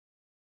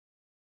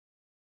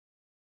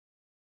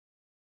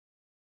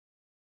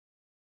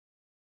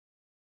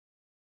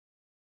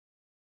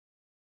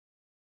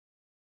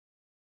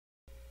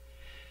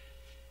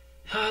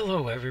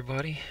Hello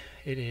everybody,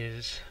 it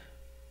is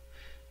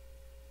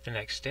the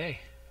next day,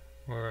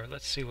 or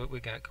let's see what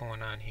we got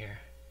going on here.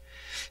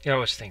 Yeah, I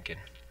was thinking,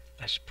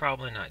 I should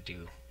probably not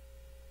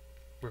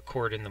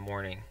record in the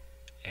morning,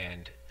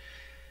 and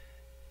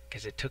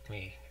because it took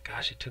me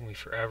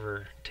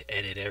forever to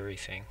edit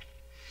everything.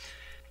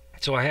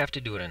 So I have to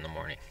do it in the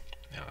morning.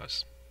 I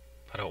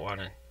don't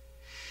want to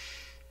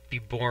be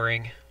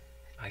boring.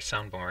 I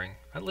sound boring.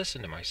 I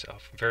listen to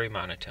myself, very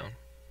monotone,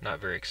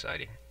 not very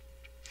exciting.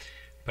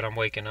 But I'm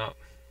waking up.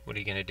 What are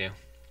you going to do?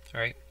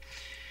 Alright?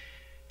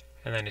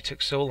 And then it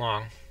took so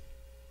long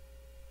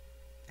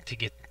to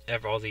get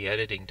all the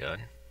editing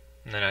done.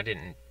 And then I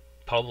didn't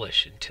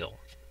publish until,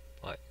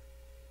 what,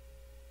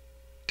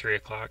 3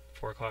 o'clock,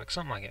 4 o'clock,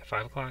 something like that,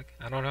 5 o'clock?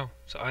 I don't know.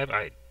 So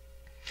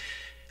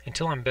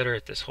until I'm better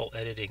at this whole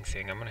editing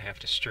thing, I'm going to have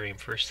to stream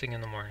first thing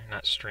in the morning.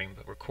 Not stream,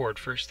 but record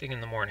first thing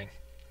in the morning.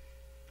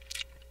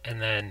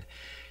 And then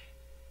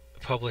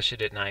publish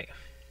it at night.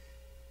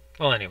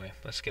 Well, anyway,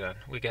 let's get on.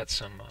 We got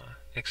some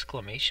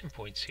exclamation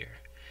points here.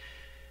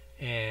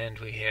 And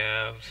we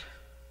have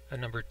a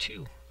number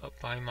 2 up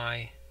by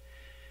my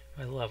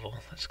level.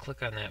 Let's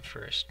click on that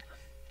first.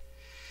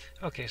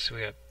 Okay, so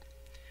we have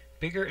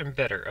bigger and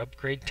better.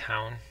 Upgrade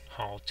Town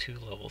Hall to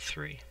level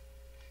 3.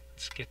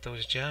 Let's get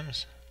those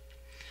gems.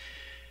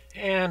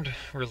 And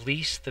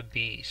release the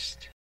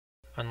beast.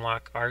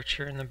 Unlock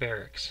Archer in the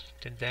barracks.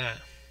 Did that.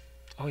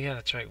 Oh yeah,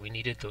 that's right. We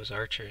needed those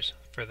archers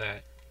for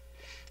that.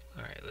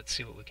 Alright, let's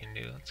see what we can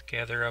do. Let's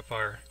gather up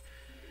our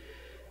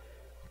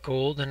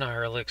gold and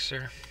our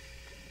elixir.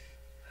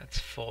 That's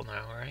full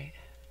now, right?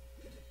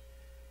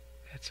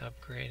 That's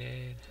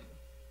upgraded.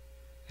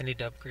 I need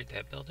to upgrade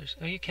that builders.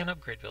 Oh, you can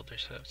upgrade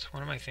builders hubs.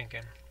 What am I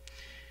thinking?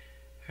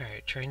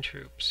 Alright, train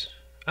troops.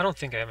 I don't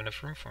think I have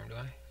enough room for them, do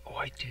I? Oh,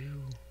 I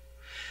do.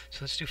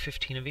 So let's do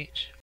 15 of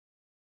each.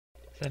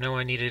 I know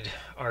I needed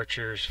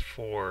archers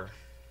for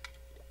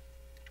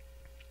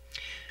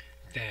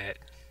that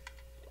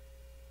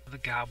the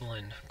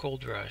goblin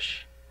gold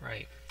rush,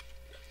 right?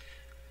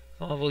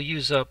 Well, we'll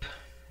use up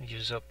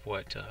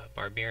what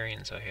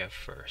barbarians I have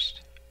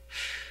first.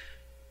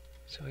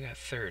 So we got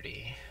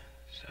 30.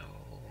 So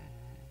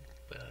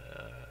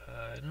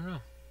I don't know.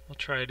 We'll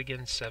try it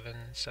again. 7,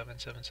 7,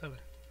 7, 7.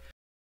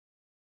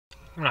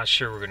 I'm not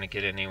sure we're gonna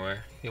get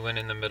anywhere. They went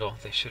in the middle.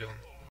 They should have.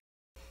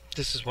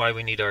 This is why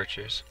we need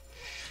archers.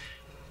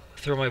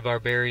 Throw my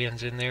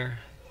barbarians in there.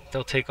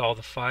 They'll take all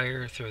the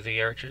fire. Throw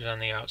the archers on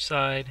the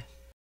outside.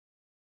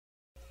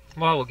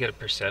 Well, we'll get a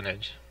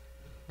percentage.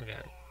 We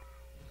got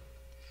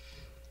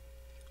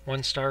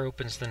 1 star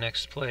opens the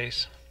next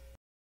place.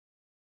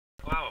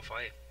 Wow, if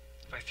I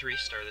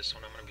 3-star this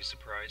one, I'm gonna be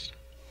surprised.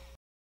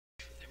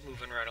 They're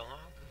moving right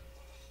along.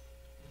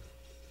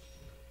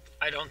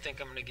 I don't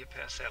think I'm gonna get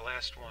past that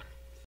last one.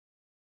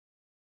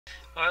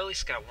 Well, I at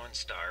least got 1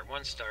 star.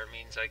 1 star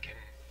means I can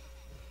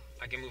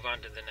move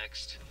on to the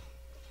next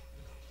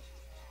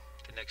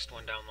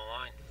one down the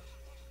line.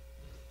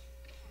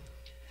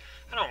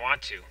 I don't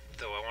want to,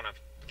 though. I want to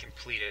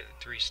complete it,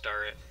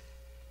 3-star it.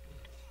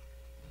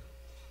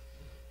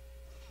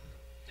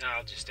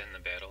 I'll just end the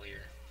battle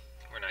here.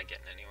 We're not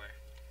getting anywhere.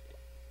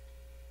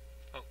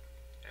 Oh,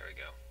 there we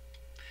go.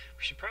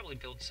 We should probably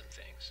build some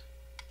things.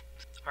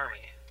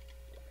 Army.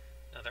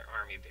 Another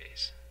army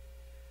base.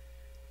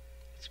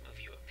 Let's move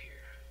you up here.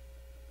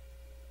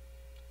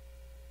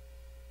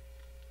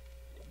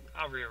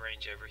 I'll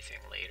rearrange everything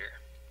later.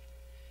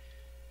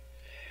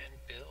 And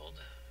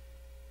build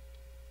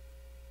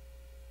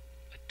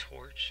a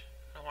torch.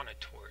 I don't want a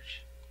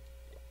torch.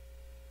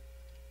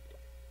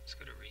 Let's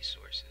go to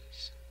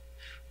resources.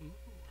 Ooh.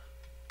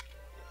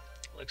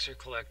 Elixir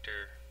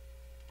collector.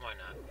 Why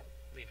not?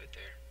 Leave it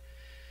there.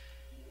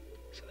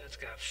 So that's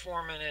got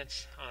 4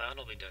 minutes. Oh,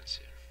 that'll be done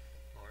soon.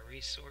 More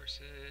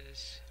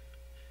resources.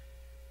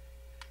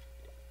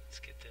 Let's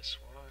get this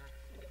one.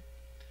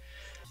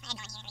 I go in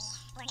here and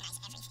reorganize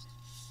everything.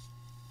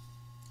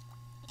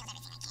 Build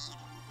everything I can.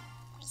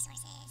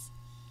 Resources.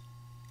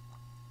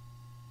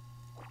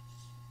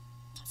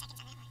 10 seconds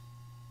on that one.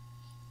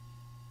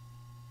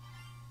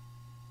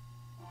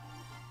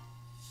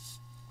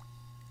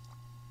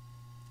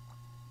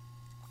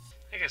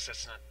 I guess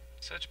that's not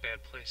such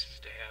bad places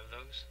to have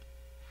those.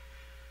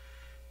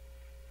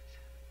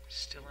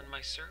 Still in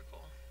my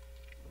circle.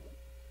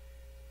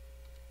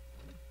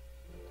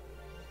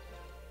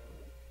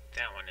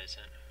 That one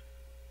isn't.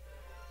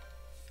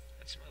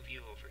 Let's move you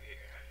over here.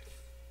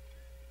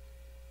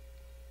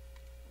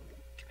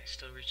 Can I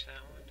still reach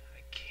that one?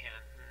 I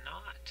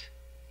cannot.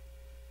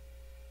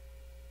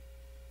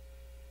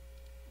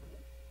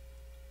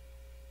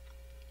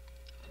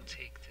 I'll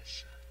take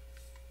this.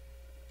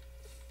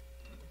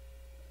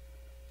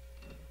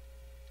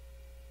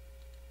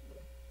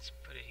 Let's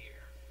put it here.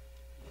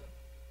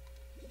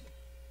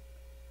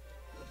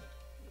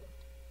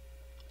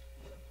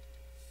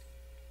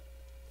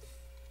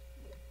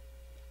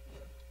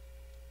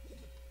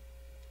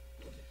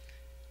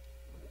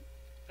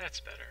 That's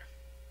better.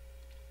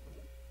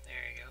 There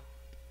you go.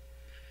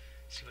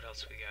 Let's see what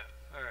else we got.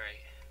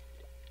 Alright.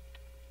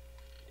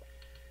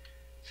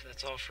 So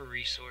that's all for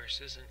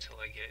resources until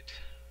I get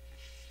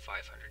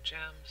 500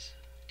 gems.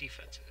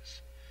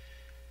 Defenses.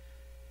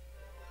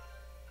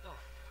 Oh,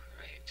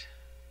 right.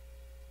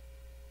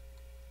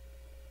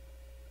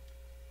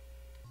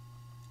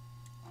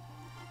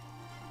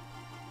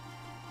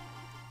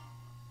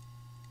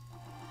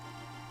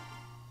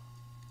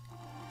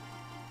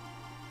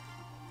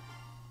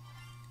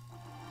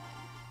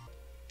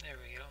 There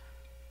we go.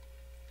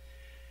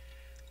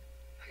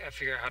 I gotta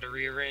figure out how to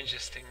rearrange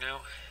this thing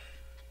now.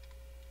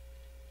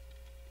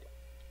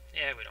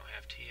 Yeah, we don't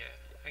have to yet.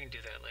 I can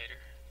do that later.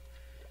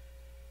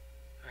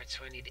 Alright,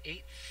 so I need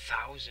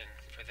 8,000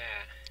 for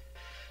that.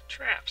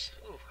 Traps.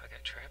 Ooh, I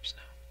got traps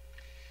now.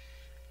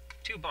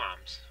 2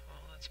 bombs.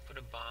 Well, let's put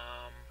a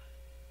bomb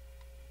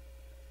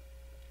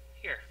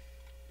here.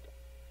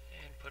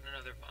 And put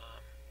another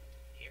bomb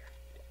here.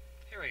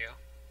 There we go.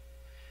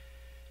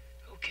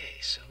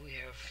 Okay, so we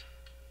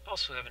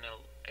also have an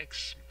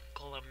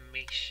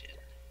exclamation.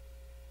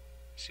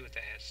 Let's see what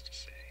that has to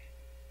say.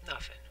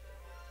 Nothing.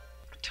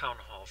 Town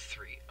Hall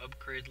 3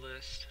 upgrade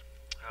list.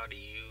 How to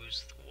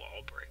use the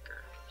wall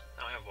breaker.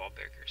 I don't have wall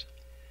breakers.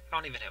 I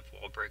don't even have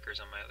wall breakers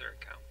on my other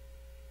account.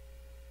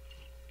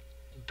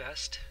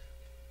 Best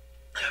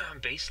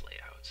base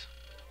layouts.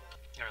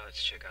 Alright,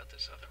 let's check out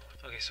this other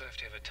one. Okay, so I have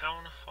to have a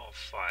Town Hall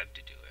 5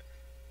 to do it.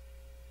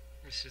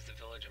 This is the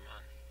village I'm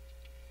on.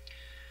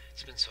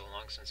 It's been so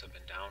long since I've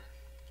been down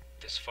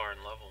this far in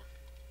level.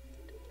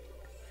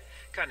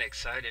 Kinda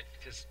excited,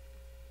 because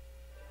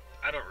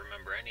I don't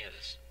remember any of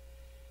this.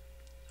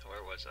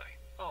 Where was I?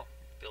 Oh,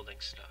 building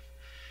stuff.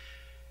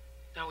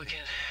 Now we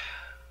can...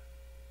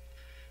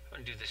 I'm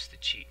going to do this the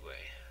cheat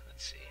way.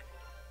 Let's see.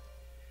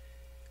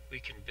 We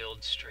can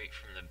build straight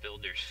from the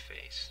builder's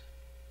face.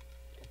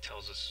 It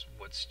tells us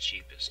what's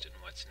cheapest and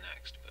what's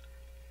next, but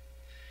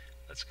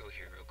let's go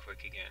here real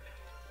quick again.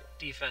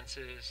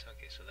 Defenses.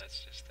 Okay, so that's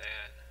just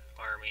that.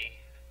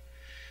 Army.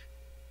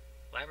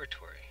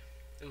 Laboratory.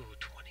 Ooh,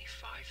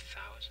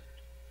 25,000.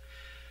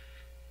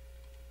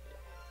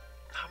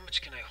 How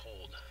much can I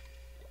hold?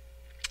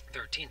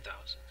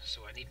 13,000.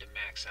 So I need to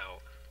max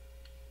out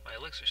my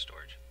elixir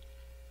storage.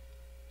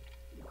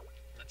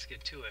 Let's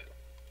get to it.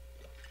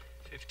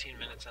 15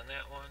 minutes on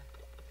that one.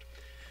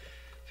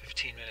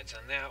 15 minutes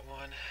on that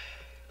one.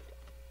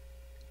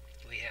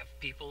 We have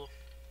people.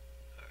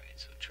 Alright,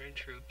 so train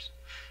troops.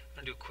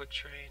 I'm going to do quick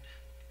train.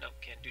 Nope,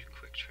 can't do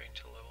quick train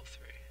till level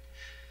 3.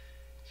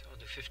 So I'll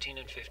do 15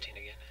 and 15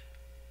 again.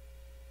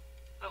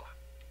 Oh,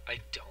 I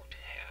don't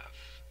have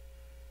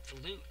the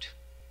loot.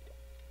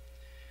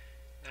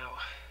 Now,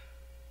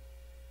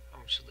 how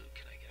much loot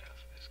can I get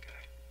off of this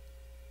guy?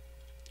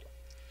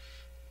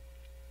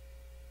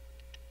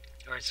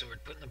 Alright, so we're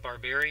putting the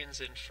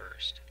barbarians in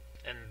first.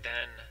 And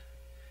then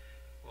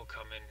we'll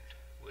come in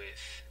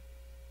with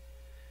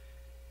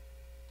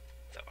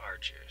the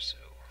archers. So,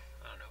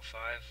 I don't know, 5.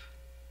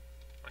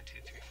 1,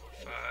 2, 3,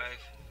 4, 5.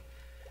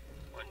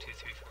 1, 2,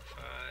 3, 4,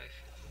 5.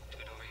 Do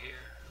it over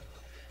here.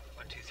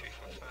 1, 2, 3,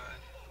 4, 5.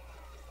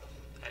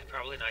 I'm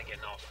probably not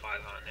getting all 5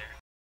 on there.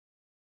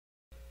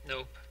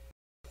 Nope.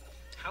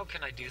 How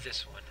can I do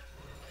this one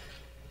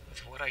with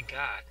what I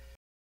got?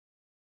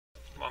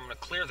 Well, I'm going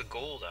to clear the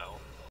gold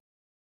out.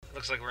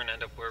 Looks like we're going to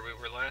end up where we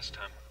were last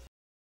time.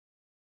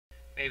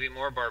 Maybe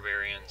more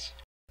barbarians.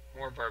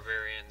 More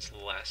barbarians,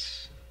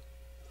 less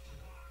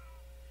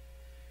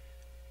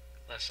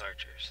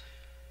archers.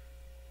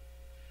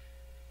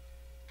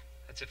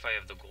 That's if I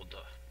have the gold to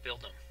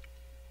build them.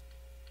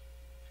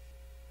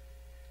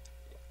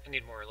 I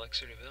need more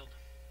elixir to build.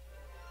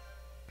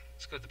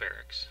 Let's go to the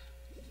barracks.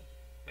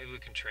 Maybe we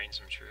can train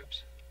some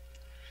troops.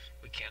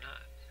 We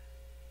cannot.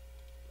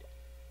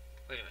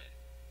 Wait a minute.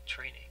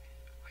 Training.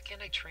 Why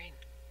can't I train?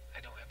 I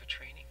don't have a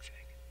training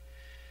thing.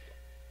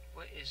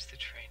 What is the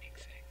training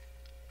thing?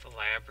 The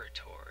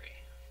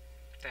laboratory.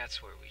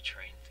 That's where we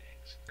train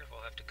things.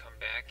 We'll have to come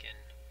back in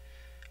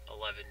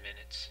 11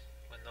 minutes.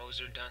 When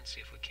those are done, see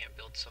if we can't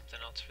build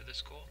something else for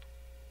this gold.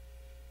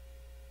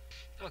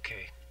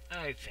 Okay,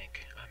 I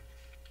think I'm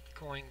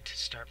going to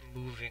start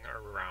moving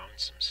around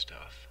some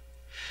stuff.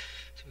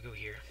 So we go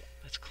here.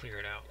 Let's clear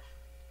it out.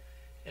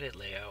 Edit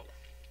layout.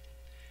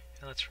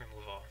 And let's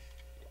remove all.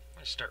 I'm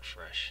going to start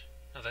fresh.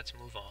 No, that's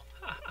move all.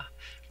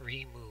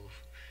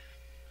 Remove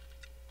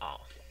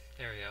all.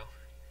 There we go.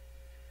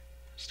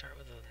 Start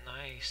with a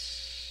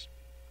nice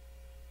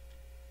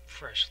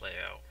fresh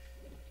layout.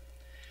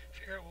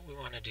 Figure out what we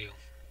want to do.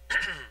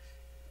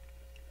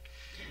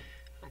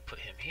 I'll put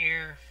him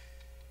here.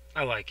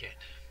 I like it.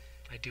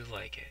 I do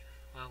like it.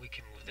 Well, we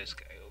can move this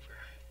guy over.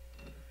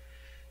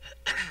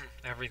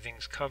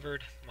 Everything's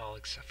covered, all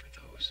except for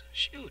those.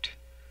 Shoot!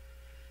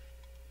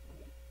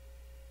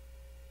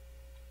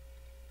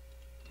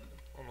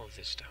 We'll move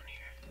this down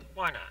here.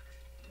 Why not?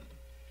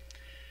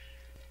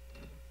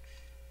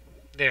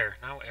 There,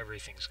 now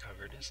everything's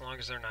covered. As long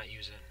as they're not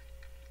using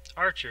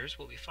archers,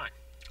 we'll be fine.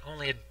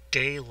 Only a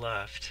day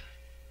left.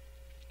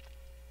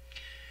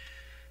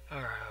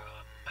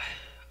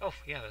 Oh,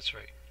 yeah, that's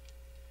right.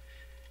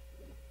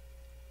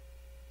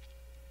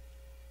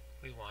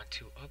 We want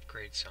to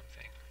upgrade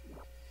something.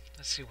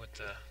 Let's see what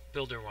the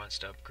builder wants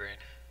to upgrade.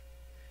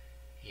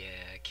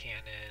 Yeah,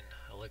 cannon,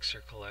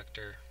 elixir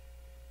collector.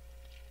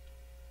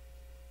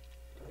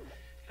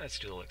 Let's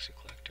do elixir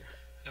collector.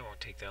 That won't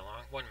take that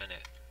long. 1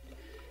 minute.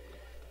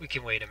 We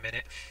can wait a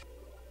minute.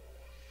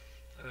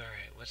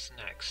 Alright, what's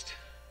next?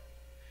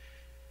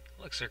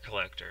 Elixir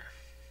collector.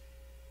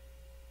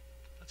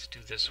 Let's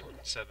do this one.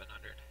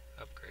 700.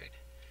 Upgrade.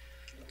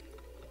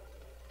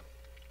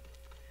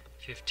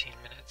 15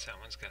 minutes. That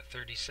one's got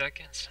 30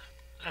 seconds.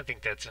 I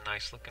think that's a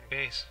nice looking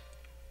base.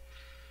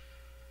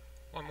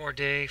 1 more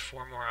day,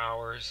 4 more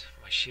hours.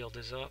 My shield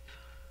is up,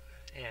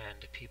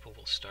 and people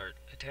will start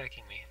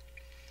attacking me.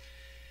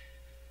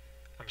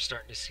 I'm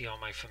starting to see all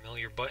my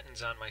familiar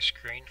buttons on my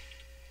screen.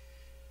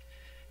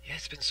 Yeah,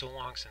 it's been so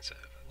long since,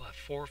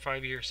 4 or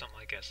 5 years, something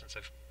like that, since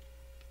I've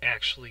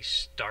actually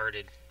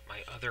started my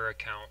other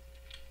account.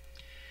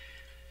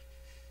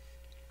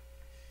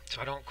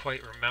 So I don't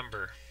quite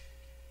remember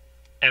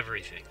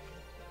everything.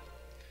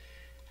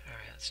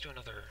 Alright, let's do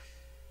another.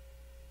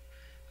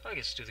 I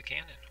guess do the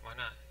cannon. Why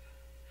not?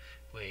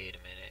 Wait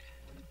a minute.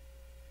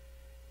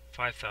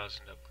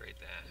 5,000 upgrade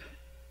that.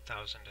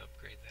 1,000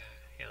 upgrade that.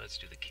 Yeah, let's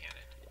do the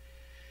cannon.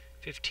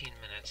 15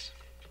 minutes.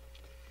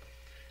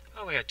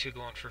 Oh, we got 2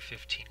 going for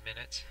 15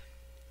 minutes.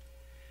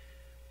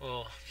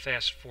 We'll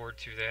fast forward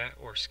through that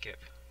or skip.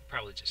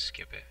 Probably just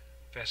skip it.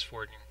 Fast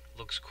forwarding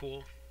looks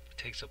cool. It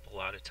takes up a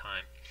lot of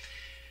time.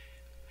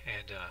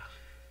 And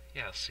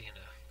yeah, I'll see you in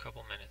a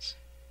couple minutes.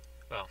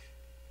 Well,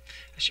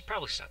 I should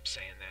probably stop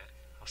saying that.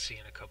 I'll see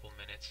you in a couple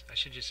minutes. I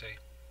should just say,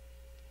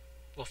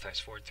 we'll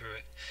fast forward through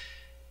it.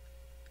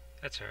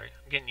 That's alright.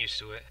 I'm getting used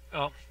to it.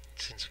 Well,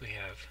 since we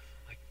have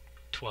like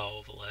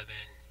 12, 11,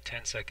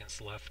 10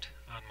 seconds left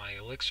on my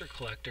elixir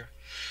collector,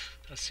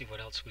 let's see what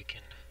else we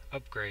can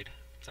upgrade.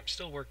 I'm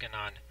still working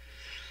on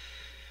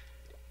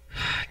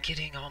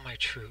getting all my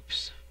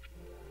troops.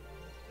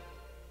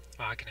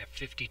 Oh, I can have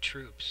 50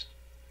 troops.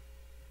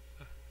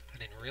 I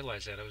didn't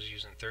realize that. I was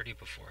using 30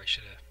 before. I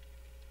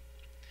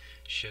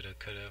shoulda,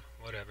 coulda,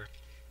 whatever.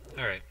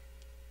 Alright.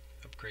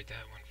 Upgrade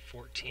that one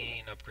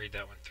 14, upgrade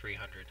that one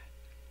 300.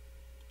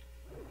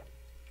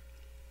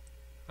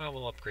 Well,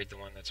 we'll upgrade the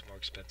one that's more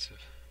expensive.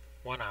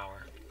 1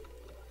 hour.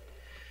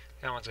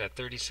 That one's got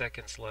 30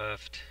 seconds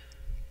left.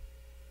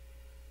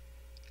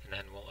 And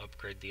then we'll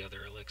upgrade the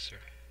other elixir.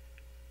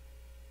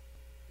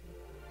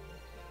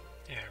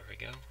 There we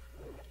go.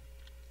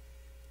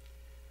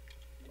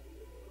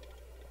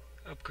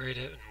 Upgrade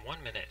it in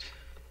 1 minute.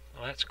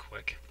 Well, that's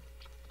quick.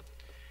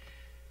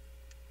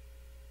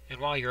 And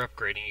while you're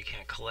upgrading, you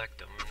can't collect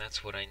them, and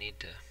that's what I need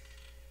to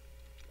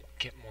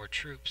get more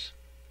troops.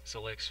 It's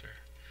elixir.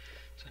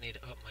 So I need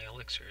to up my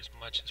elixir as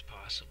much as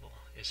possible,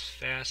 as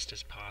fast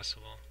as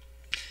possible.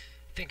 I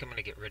think I'm going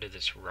to get rid of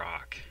this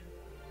rock.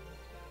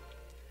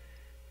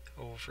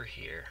 Over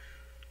here.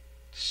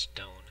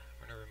 Stone.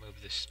 We're going to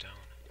remove this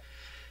stone.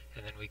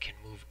 And then we can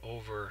move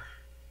over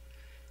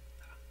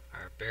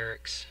our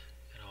barracks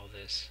and all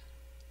this.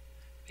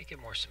 Make it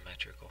more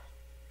symmetrical.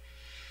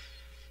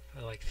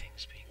 I like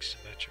things being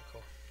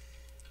symmetrical.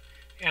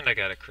 And I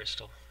got a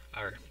crystal,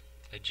 or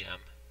a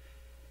gem.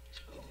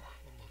 So we'll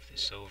move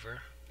this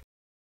over.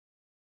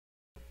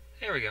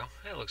 There we go.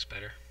 That looks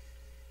better.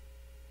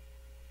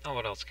 Oh,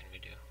 what else can we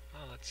do?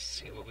 Oh, let's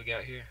see what we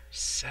got here.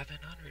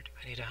 700.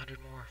 I need 100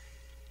 more.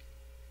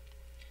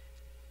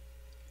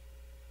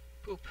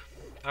 Poop.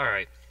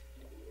 Alright.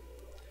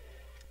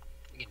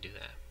 We can do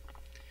that.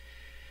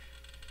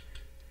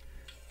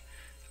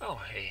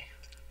 Oh, hey.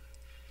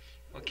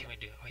 What can we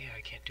do? Oh, yeah,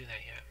 I can't do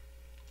that yet.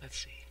 Let's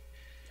see.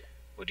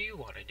 What do you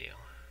want to do?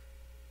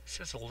 It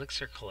says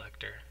elixir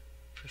collector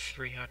for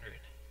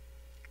 300.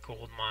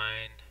 Gold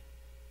mine.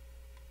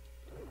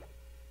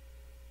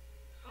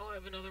 Oh, I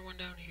have another one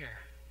down here.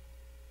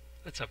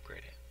 Let's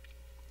upgrade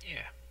it.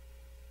 Yeah.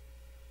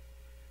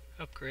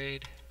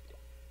 Upgrade.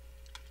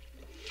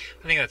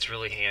 I think that's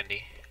really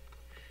handy.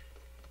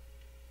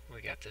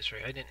 We got this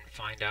right. I didn't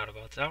find out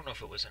about that. I don't know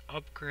if it was an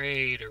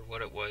upgrade or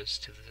what it was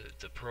to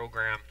the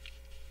program.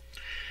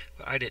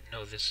 But I didn't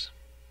know this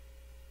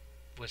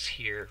was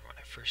here when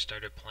I first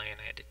started playing.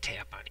 I had to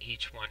tap on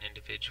each one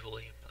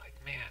individually and be like,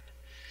 man,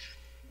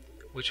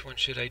 which one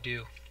should I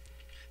do?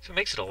 So it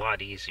makes it a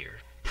lot easier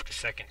the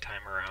second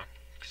time around,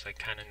 because I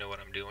kind of know what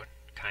I'm doing,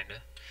 kind of.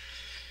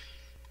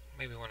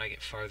 Maybe when I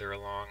get farther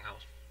along, I'll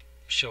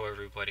show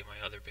everybody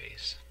my other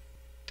base.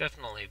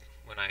 Definitely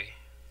when I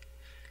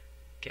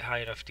get high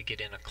enough to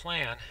get in a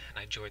clan, and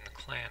I join the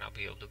clan, I'll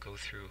be able to go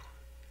through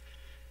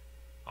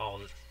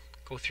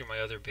my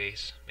other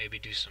base, maybe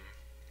do some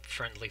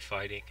friendly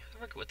fighting. I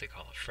forget what they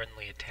call it,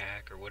 friendly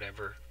attack or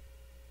whatever.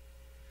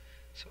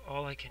 So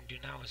all I can do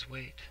now is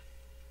wait.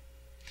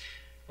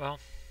 Well,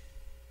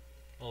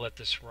 we'll let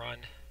this run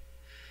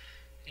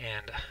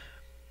and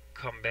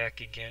come back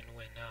again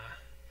when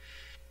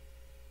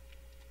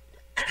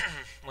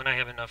when I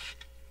have enough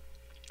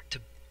to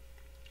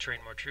train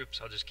more troops.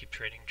 I'll just keep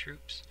training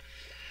troops.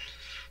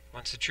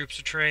 Once the troops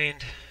are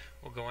trained,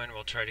 we'll go in,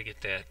 we'll try to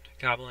get that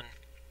goblin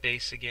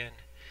base again.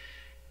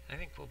 I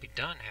think we'll be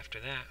done after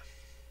that.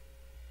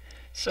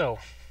 So,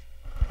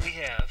 we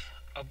have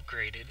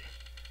upgraded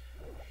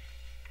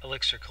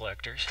elixir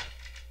collectors.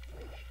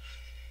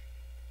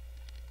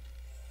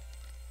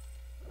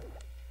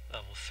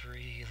 Level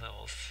 3,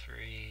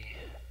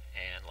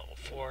 and level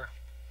 4.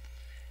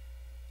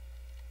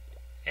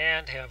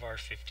 And have our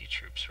 50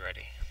 troops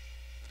ready.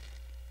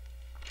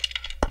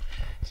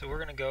 So we're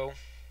going to go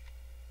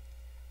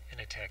and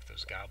attack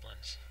those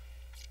goblins.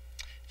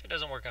 If it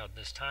doesn't work out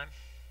this time,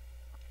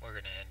 we're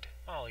going to end,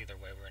 well, either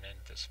way, we're going to end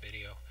this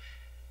video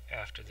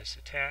after this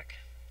attack.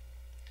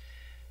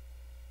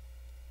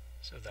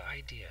 So the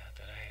idea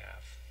that I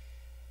have,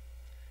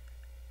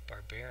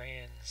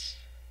 barbarians,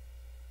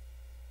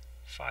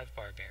 5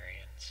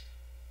 barbarians,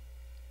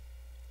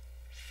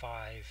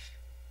 5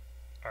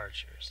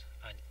 archers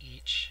on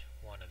each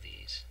one of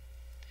these,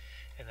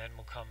 and then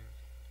we'll come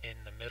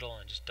in the middle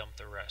and just dump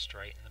the rest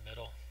right in the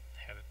middle,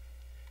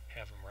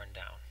 have them run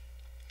down.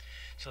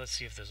 So let's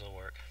see if this will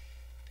work.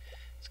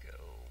 Let's go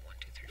 1,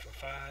 2, 3, 4,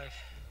 5.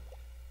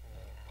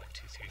 1,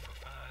 2, 3, 4,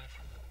 5.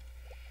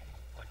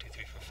 1, 2,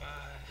 3, 4, 5.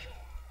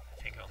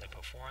 I think I only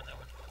put 4 on that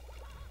one.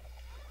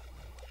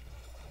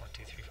 1,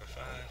 2, 3, 4,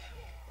 5.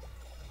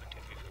 1, 2,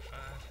 3, 4,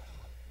 5.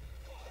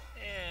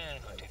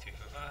 And 1, 2, 3,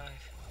 4, 5.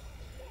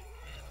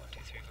 And 1, 2,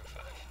 3,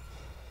 4, 5.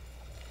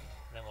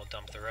 And then we'll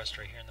dump the rest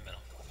right here in the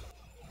middle.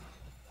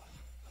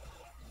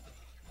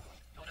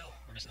 Oh no,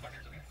 we're missing the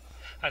barbarians over here.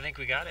 I think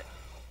we got it.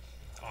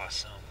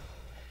 Awesome.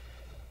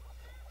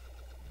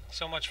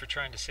 So much for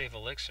trying to save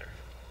elixir.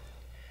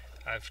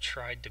 I've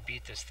tried to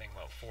beat this thing,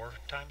 what, 4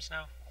 times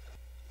now?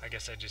 I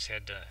guess I just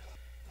had to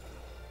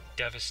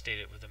devastate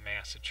it with a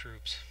mass of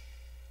troops.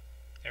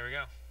 There we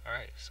go.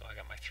 Alright, so I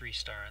got my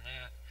 3-star on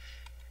that.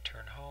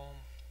 Return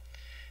home.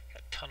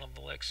 Got a ton of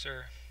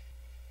elixir.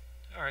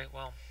 Alright,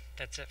 well,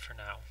 that's it for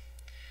now.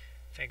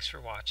 Thanks for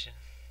watching.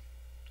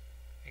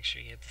 Make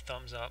sure you hit the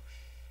thumbs up,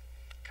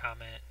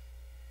 comment,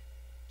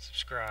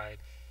 subscribe,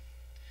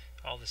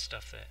 all the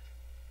stuff that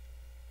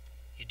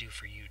you do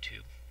for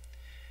YouTube.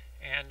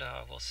 And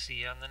we'll see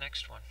you on the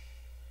next one.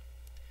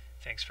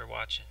 Thanks for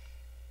watching.